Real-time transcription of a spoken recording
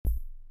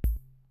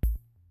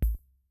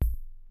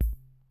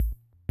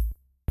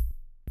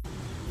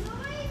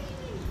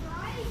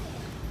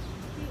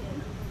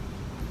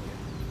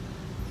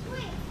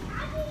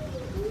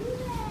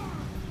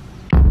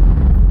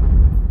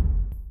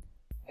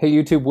Hey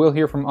YouTube, Will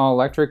here from All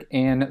Electric,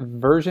 and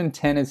version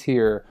 10 is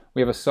here.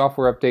 We have a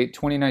software update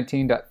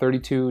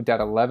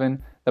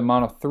 2019.32.11. The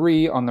Model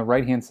 3 on the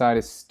right hand side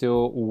is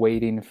still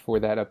waiting for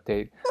that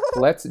update.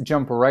 Let's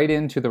jump right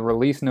into the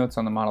release notes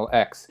on the Model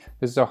X.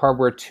 This is a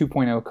hardware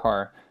 2.0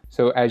 car.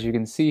 So as you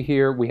can see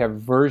here, we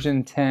have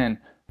version 10.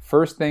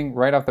 First thing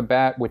right off the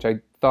bat, which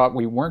I thought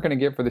we weren't going to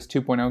get for this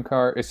 2.0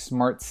 car, is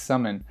Smart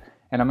Summon.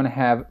 And I'm going to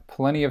have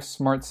plenty of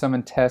Smart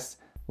Summon tests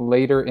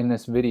later in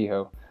this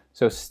video.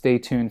 So stay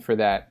tuned for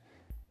that.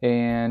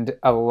 And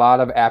a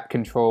lot of app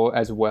control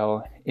as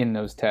well in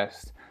those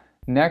tests.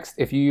 Next,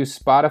 if you use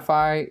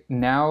Spotify,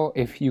 now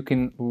if you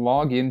can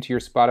log into your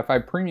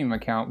Spotify premium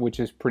account, which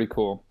is pretty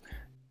cool.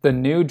 The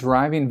new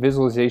driving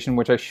visualization,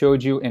 which I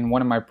showed you in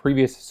one of my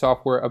previous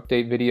software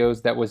update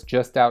videos that was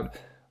just out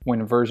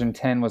when version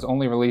 10 was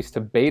only released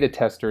to beta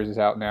testers, is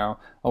out now,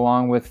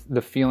 along with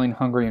the Feeling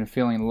Hungry and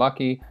Feeling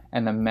Lucky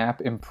and the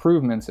map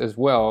improvements as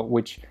well,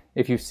 which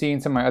if you've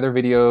seen some of my other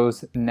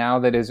videos, now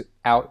that is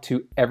out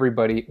to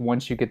everybody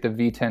once you get the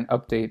v10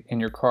 update in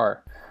your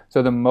car.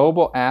 So the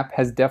mobile app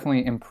has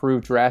definitely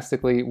improved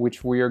drastically,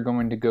 which we are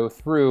going to go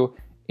through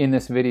in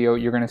this video.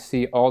 You're going to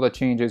see all the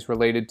changes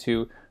related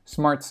to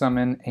Smart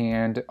Summon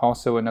and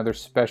also another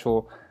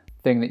special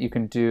thing that you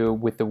can do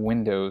with the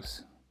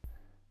windows.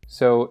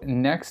 So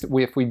next,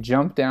 if we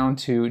jump down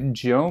to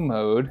Joe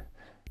mode,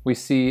 we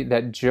see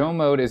that Joe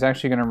mode is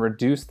actually going to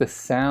reduce the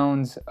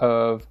sounds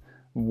of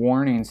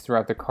warnings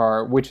throughout the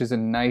car, which is a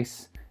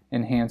nice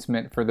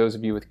enhancement for those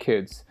of you with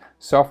kids.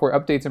 Software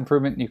updates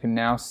improvement, you can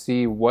now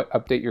see what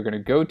update you're going to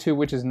go to,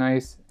 which is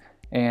nice.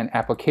 And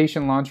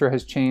application launcher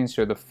has changed,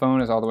 so the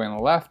phone is all the way on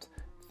the left.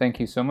 Thank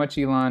you so much,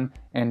 Elon.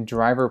 And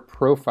driver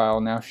profile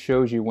now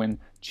shows you when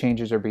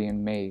changes are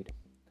being made.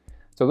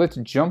 So let's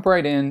jump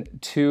right in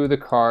to the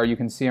car. You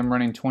can see I'm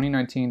running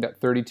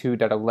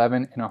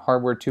 2019.32.11 in a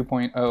hardware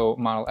 2.0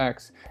 Model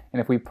X. And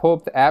if we pull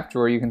up the app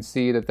drawer, you can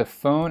see that the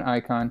phone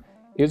icon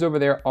is over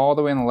there all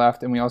the way on the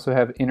left, and we also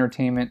have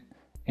entertainment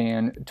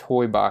and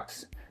toy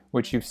box,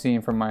 which you've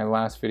seen from my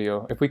last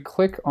video. If we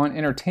click on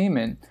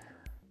entertainment,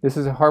 this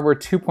is a hardware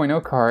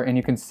 2.0 car, and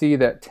you can see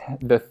that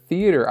the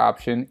theater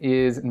option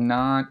is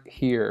not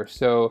here.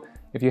 So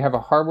if you have a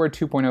hardware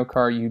 2.0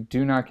 car, you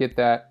do not get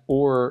that,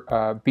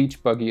 or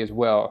beach buggy as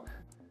well.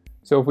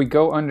 So if we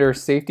go under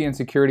safety and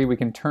security, we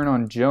can turn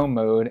on Joe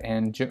mode,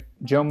 and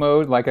Joe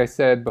mode, like I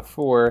said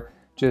before,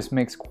 just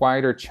makes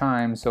quieter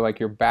chimes, so like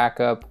your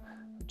backup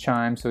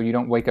chime, so you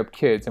don't wake up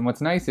kids. And what's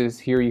nice is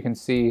here you can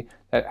see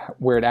that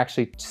where it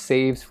actually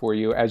saves for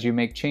you. As you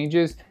make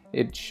changes,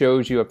 it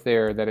shows you up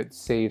there that it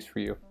saves for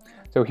you.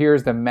 So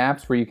here's the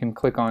maps where you can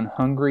click on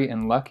Hungry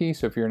and Lucky.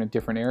 So if you're in a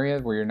different area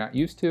where you're not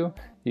used to,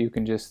 you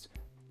can just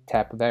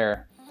tap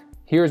there.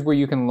 Here's where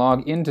you can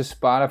log into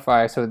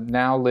Spotify. So it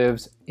now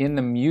lives in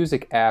the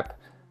music app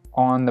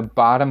on the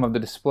bottom of the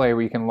display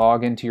where you can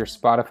log into your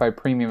Spotify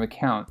premium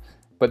account.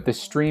 But the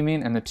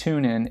streaming and the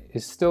tune-in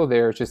is still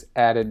there, it's just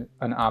added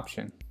an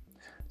option.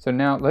 So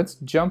now let's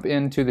jump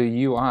into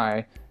the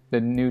UI, the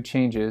new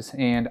changes,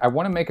 and I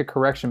want to make a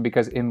correction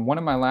because in one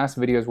of my last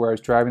videos where I was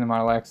driving the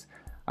Model X,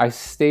 I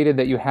stated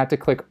that you had to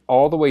click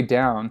all the way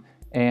down,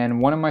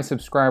 and one of my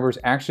subscribers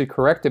actually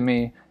corrected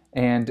me,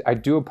 and I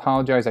do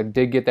apologize, I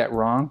did get that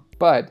wrong,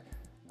 but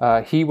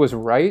he was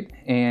right,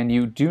 and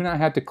you do not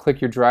have to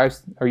click your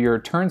your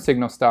turn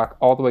signal stalk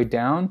all the way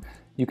down.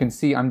 You can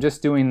see I'm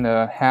just doing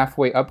the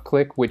halfway up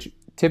click, which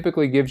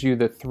typically gives you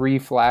the 3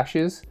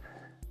 flashes,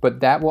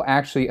 but that will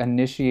actually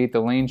initiate the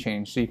lane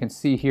change. So you can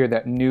see here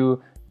that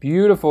new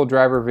beautiful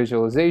driver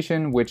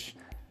visualization, which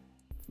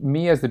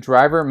me as the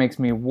driver makes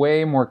me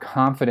way more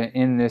confident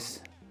in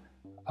this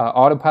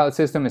autopilot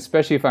system,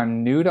 especially if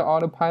I'm new to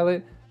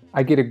autopilot.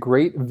 I get a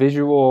great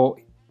visual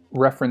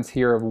reference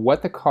here of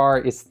what the car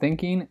is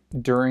thinking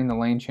during the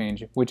lane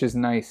change, which is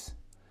nice.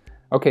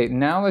 Okay,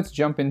 now let's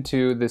jump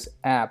into this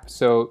app.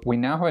 So we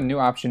now have a new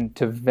option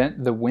to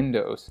vent the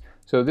windows.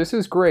 So this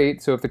is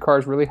great, so if the car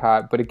is really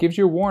hot, but it gives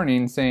you a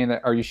warning saying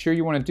that, are you sure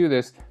you want to do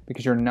this?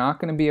 Because you're not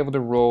going to be able to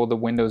roll the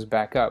windows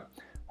back up.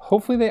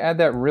 Hopefully they add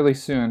that really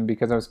soon,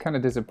 because I was kind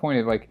of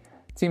disappointed. Like,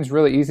 it seems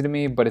really easy to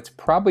me, but it's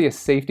probably a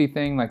safety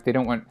thing. Like they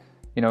don't want,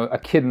 you know, a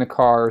kid in the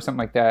car or something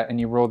like that,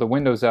 and you roll the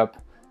windows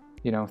up,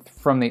 you know,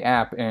 from the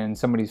app and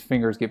somebody's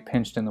fingers get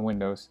pinched in the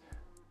windows.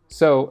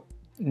 So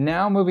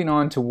now moving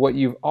on to what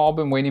you've all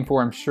been waiting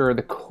for, I'm sure,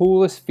 the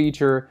coolest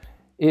feature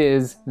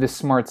is the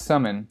Smart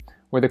Summon,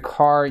 where the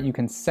car, you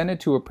can send it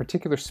to a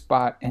particular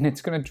spot and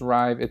it's going to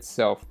drive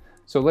itself.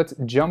 So let's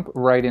jump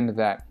right into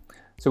that.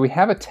 So we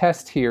have a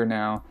test here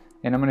now,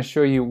 and I'm going to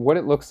show you what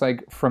it looks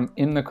like from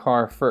in the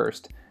car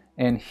first.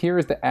 And here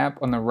is the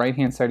app on the right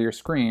hand side of your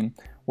screen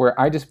where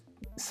I just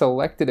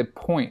selected a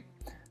point.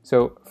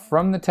 So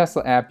from the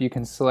Tesla app, you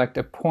can select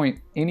a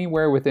point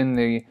anywhere within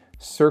the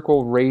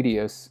circle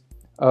radius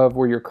of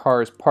where your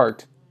car is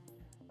parked.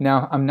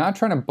 Now, I'm not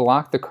trying to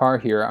block the car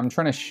here. I'm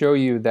trying to show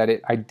you that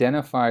it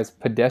identifies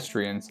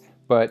pedestrians,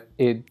 but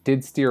it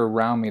did steer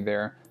around me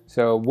there.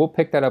 So we'll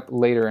pick that up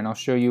later, and I'll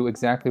show you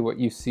exactly what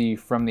you see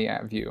from the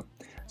app view.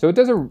 So it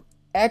does a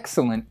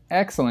excellent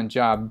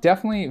job.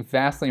 Definitely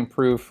vastly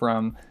improved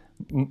from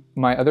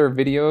my other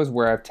videos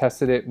where I've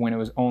tested it when it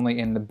was only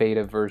in the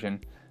beta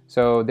version.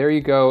 So there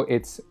you go,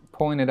 it's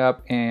pulling it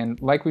up, and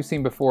like we've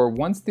seen before,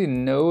 once the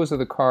nose of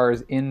the car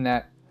is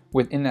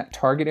within that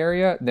target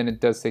area, then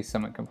it does say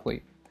summon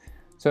complete.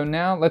 So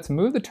now let's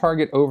move the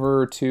target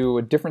over to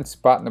a different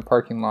spot in the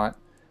parking lot,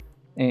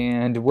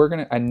 and we're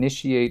going to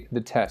initiate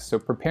the test. So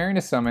preparing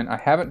to summon, I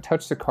haven't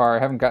touched the car, I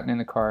haven't gotten in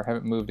the car, I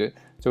haven't moved it.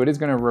 So it is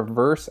going to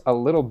reverse a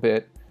little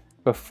bit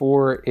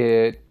before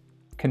it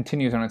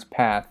continues on its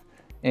path.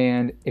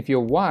 And if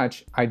you'll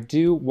watch, I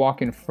do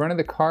walk in front of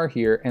the car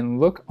here and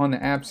look on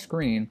the app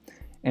screen,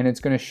 and it's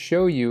going to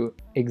show you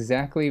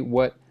exactly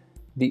what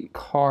the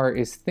car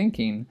is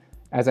thinking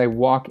as I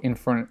walk in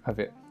front of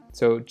it.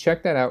 So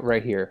check that out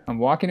right here. I'm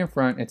walking in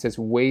front, it says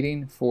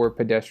waiting for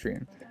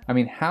pedestrian. I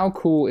mean, how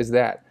cool is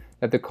that?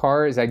 That the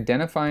car is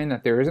identifying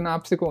that there is an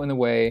obstacle in the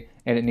way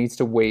and it needs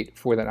to wait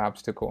for that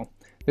obstacle.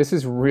 This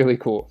is really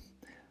cool.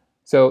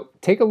 So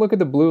take a look at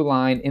the blue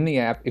line in the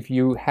app. If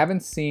you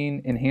haven't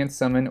seen Enhanced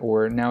Summon,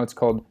 or now it's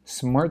called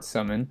Smart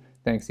Summon,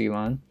 thanks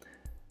Elon,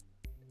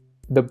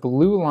 the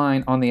blue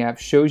line on the app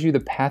shows you the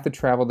path of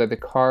travel that the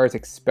car is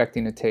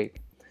expecting to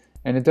take.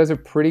 And it does a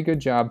pretty good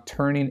job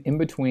turning in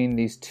between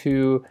these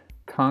two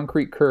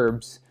concrete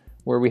curbs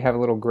where we have a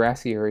little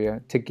grassy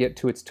area to get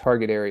to its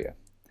target area.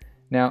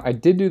 Now, I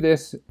did do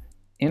this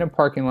in a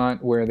parking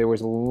lot where there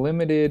was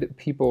limited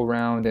people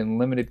around and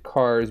limited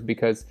cars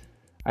because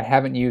I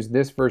haven't used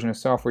this version of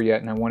software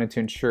yet, and I wanted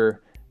to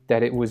ensure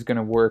that it was going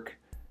to work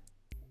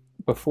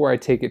before I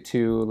take it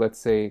to, let's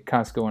say,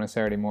 Costco on a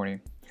Saturday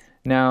morning.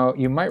 Now,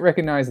 you might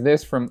recognize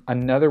this from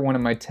another one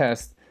of my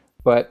tests,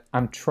 but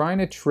I'm trying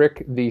to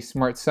trick the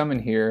Smart Summon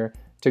here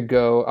to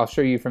go, I'll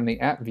show you from the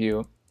app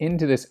view,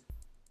 into this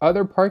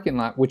other parking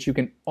lot, which you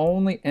can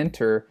only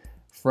enter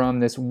from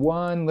this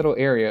one little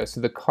area. So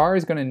the car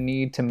is going to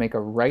need to make a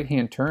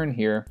right-hand turn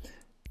here,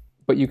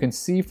 but you can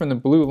see from the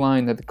blue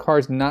line that the car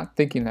is not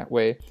thinking that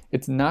way.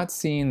 It's not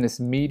seeing this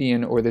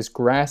median or this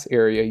grass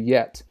area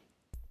yet.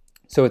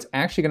 So it's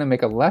actually going to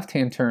make a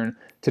left-hand turn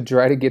to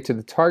try to get to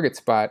the target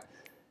spot,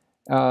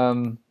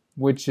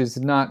 which is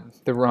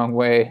not the wrong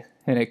way.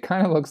 And it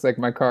kind of looks like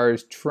my car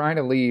is trying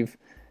to leave,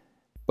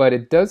 but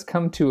it does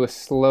come to a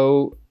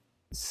slow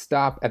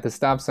stop at the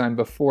stop sign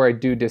before I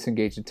do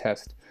disengage the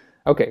test.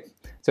 Okay,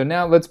 so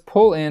now let's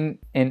pull in,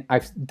 and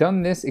I've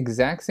done this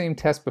exact same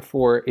test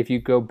before. If you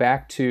go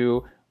back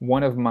to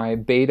one of my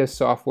beta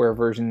software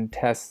version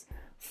tests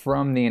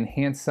from the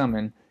Enhanced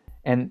Summon,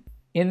 and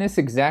in this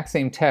exact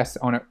same test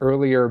on an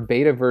earlier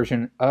beta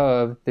version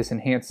of this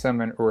Enhanced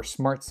Summon or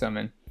Smart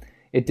Summon,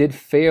 it did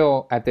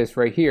fail at this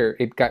right here.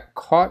 It got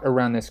caught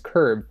around this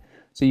curb.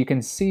 So you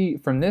can see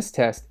from this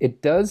test,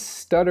 it does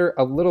stutter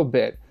a little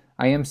bit.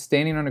 I am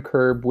standing on a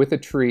curb with a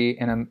tree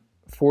and I'm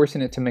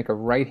forcing it to make a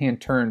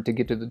right-hand turn to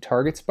get to the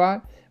target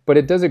spot, but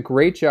it does a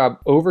great job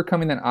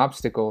overcoming that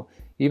obstacle,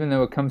 even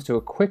though it comes to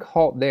a quick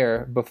halt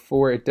there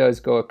before it does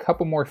go a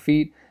couple more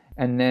feet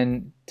and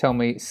then tell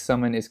me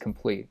summon is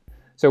complete.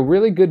 So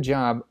really good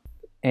job,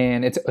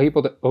 and it's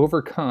able to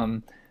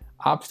overcome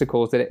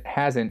obstacles that it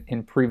hasn't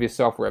in previous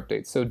software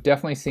updates. So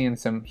definitely seeing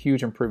some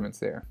huge improvements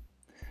there.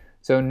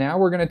 So now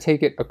we're going to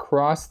take it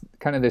across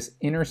kind of this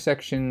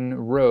intersection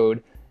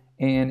road,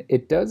 and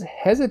it does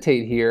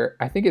hesitate here.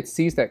 I think it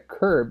sees that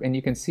curb, and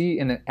you can see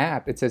in the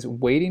app it says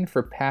waiting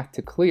for path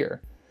to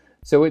clear.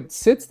 So it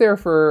sits there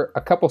for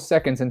a couple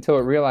seconds until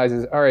it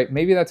realizes, all right,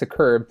 maybe that's a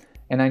curb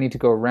and I need to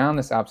go around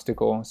this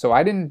obstacle. So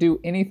I didn't do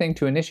anything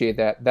to initiate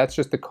that. That's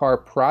just the car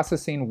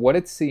processing what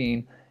it's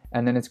seeing,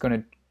 and then it's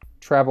going to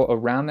travel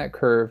around that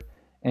curve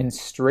and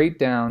straight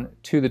down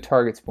to the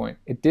target's point.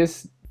 It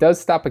does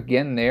stop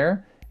again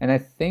there, and I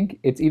think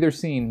it's either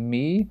seeing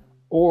me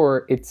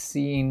or it's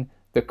seeing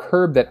the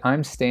curb that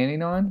I'm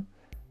standing on.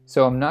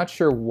 So I'm not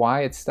sure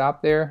why it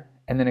stopped there,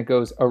 and then it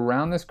goes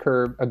around this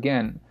curb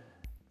again.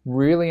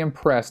 Really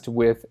impressed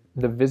with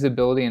the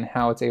visibility and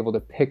how it's able to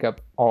pick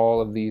up all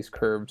of these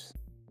curbs.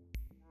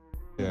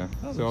 Yeah,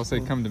 so I'll say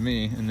come to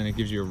me, and then it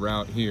gives you a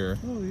route here.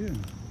 Oh yeah.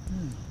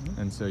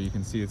 And so you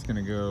can see it's going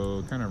to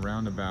go kind of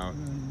roundabout.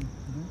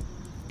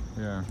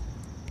 Yeah.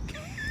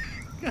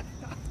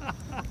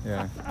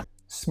 Yeah.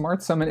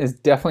 Smart Summon is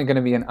definitely going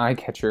to be an eye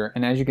catcher,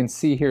 and as you can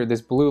see here, this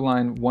blue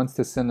line wants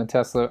to send the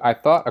Tesla, I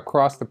thought,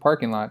 across the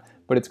parking lot,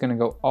 but it's going to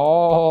go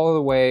all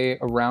the way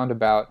around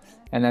about,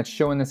 and that's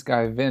showing this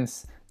guy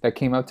Vince that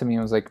came up to me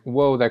and was like,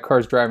 whoa, that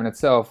car's driving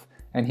itself,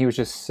 and he was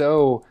just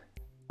so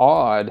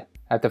awed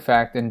at the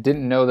fact and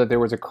didn't know that there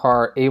was a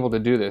car able to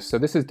do this. So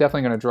this is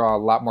definitely going to draw a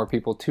lot more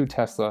people to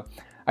Tesla.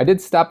 I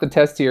did stop the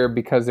test here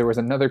because there was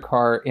another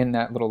car in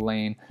that little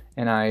lane,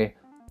 and I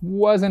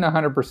wasn't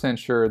 100%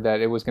 sure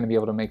that it was going to be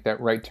able to make that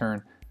right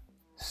turn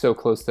so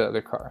close to the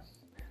other car.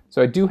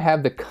 So I do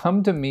have the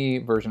come to me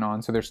version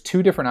on. So there's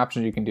two different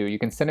options you can do. You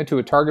can send it to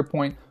a target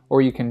point,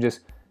 or you can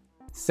just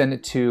send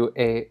it to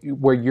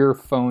where your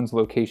phone's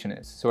location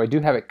is. So I do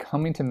have it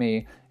coming to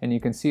me, and you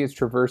can see it's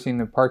traversing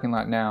the parking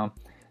lot now.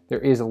 There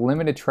is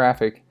limited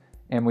traffic,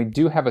 And we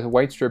do have a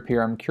white strip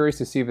here. I'm curious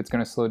to see if it's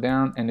going to slow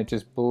down, and it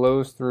just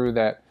blows through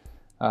that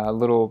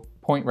little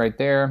point right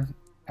there.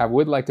 I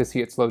would like to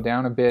see it slow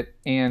down a bit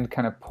and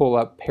kind of pull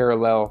up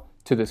parallel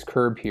to this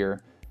curb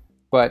here.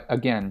 But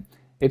again,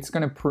 it's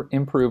going to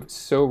improve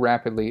so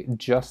rapidly,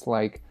 just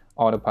like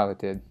Autopilot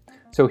did.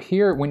 So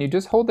here, when you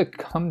just hold the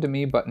Come to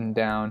Me button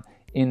down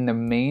in the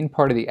main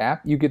part of the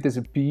app, you get this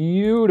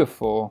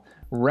beautiful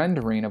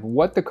rendering of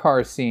what the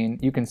car is seeing.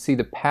 You can see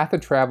the path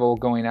of travel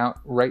going out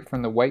right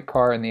from the white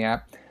car in the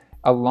app,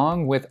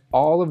 along with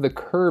all of the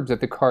curbs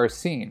that the car is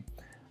seeing.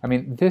 I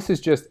mean, this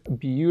is just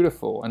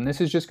beautiful, and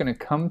this is just going to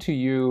come to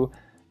you,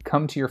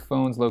 come to your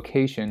phone's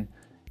location,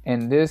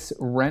 and this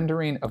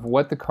rendering of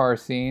what the car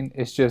is seeing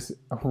is just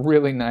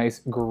really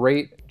nice.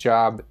 Great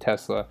job,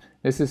 Tesla.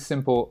 This is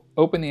simple.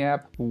 Open the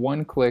app,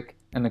 one click,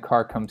 and the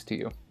car comes to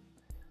you.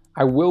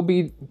 I will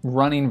be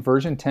running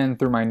version 10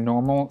 through my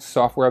normal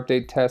software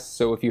update tests,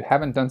 so if you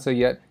haven't done so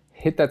yet,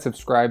 hit that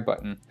subscribe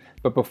button.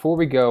 But before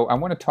we go, I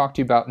want to talk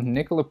to you about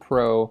Nikola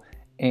Pro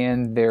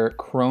and their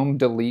Chrome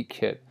Delete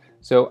Kit.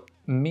 So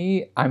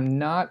I'm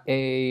not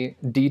a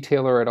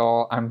detailer at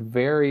all. I'm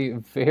very,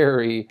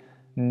 very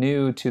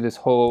new to this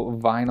whole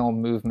vinyl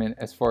movement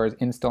as far as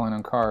installing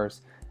on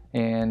cars.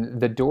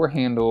 And the door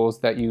handles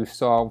that you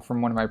saw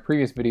from one of my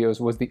previous videos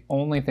was the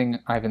only thing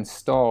I've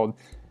installed.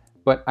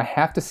 But I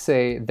have to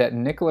say that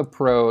Nikola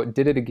Pro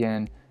did it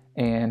again,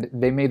 and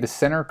they made the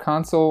center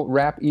console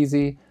wrap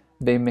easy,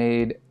 they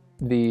made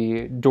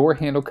the door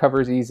handle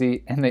covers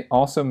easy, and they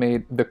also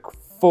made the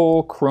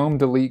full Chrome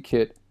Delete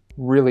Kit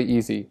really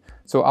easy.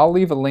 So I'll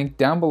leave a link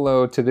down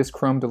below to this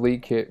Chrome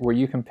Delete Kit where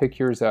you can pick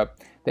yours up.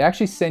 They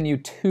actually send you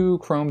 2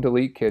 Chrome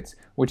Delete Kits,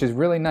 which is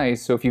really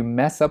nice. So if you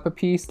mess up a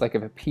piece, like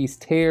if a piece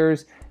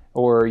tears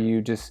or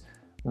you just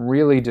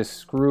really just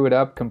screw it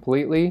up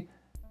completely,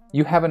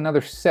 you have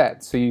another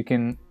set. So you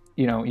can,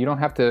 you don't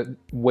have to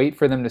wait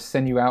for them to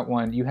send you out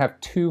one. You have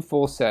 2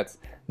 full sets.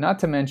 Not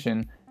to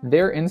mention,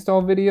 their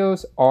install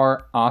videos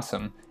are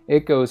awesome.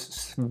 It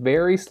goes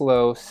very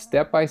slow,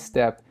 step by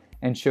step,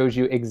 and shows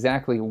you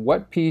exactly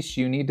what piece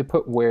you need to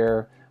put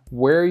where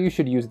you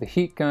should use the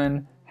heat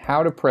gun,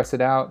 how to press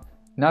it out.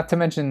 Not to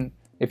mention,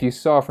 if you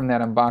saw from that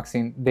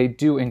unboxing, they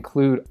do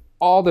include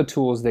all the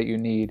tools that you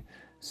need.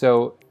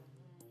 So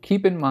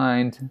keep in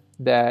mind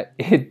that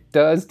it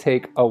does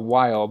take a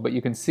while, but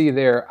you can see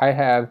there I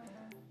have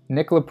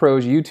Nikola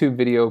Pro's YouTube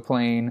video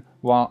playing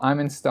while I'm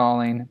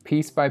installing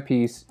piece by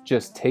piece,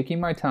 just taking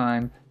my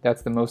time.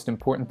 That's the most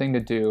important thing to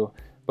do.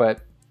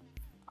 But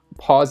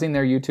pausing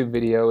their YouTube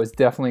video is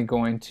definitely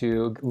going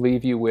to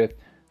leave you with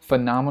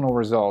phenomenal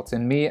results.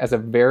 And me, as a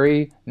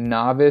very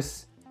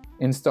novice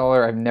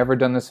installer, I've never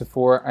done this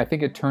before, I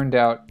think it turned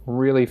out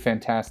really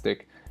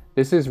fantastic.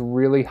 This is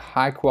really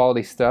high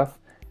quality stuff,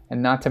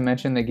 and not to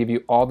mention they give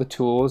you all the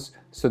tools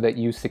so that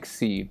you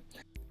succeed.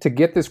 To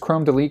get this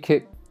Chrome Delete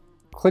Kit,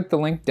 click the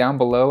link down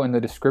below in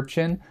the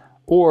description,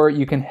 or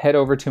you can head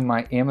over to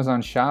my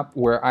Amazon shop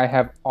where I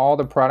have all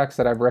the products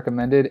that I've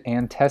recommended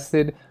and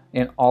tested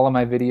in all of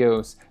my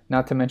videos,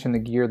 not to mention the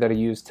gear that I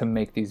use to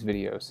make these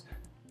videos.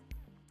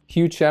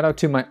 Huge shout out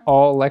to my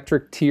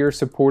all-electric tier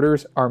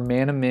supporters,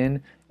 Armana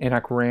Min and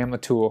Akram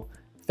Atul.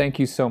 Thank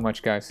you so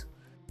much, guys.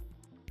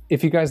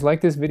 If you guys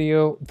like this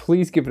video,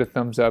 please give it a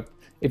thumbs up.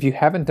 If you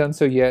haven't done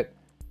so yet,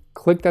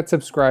 click that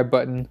subscribe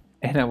button,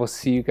 and I will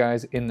see you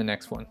guys in the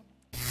next one.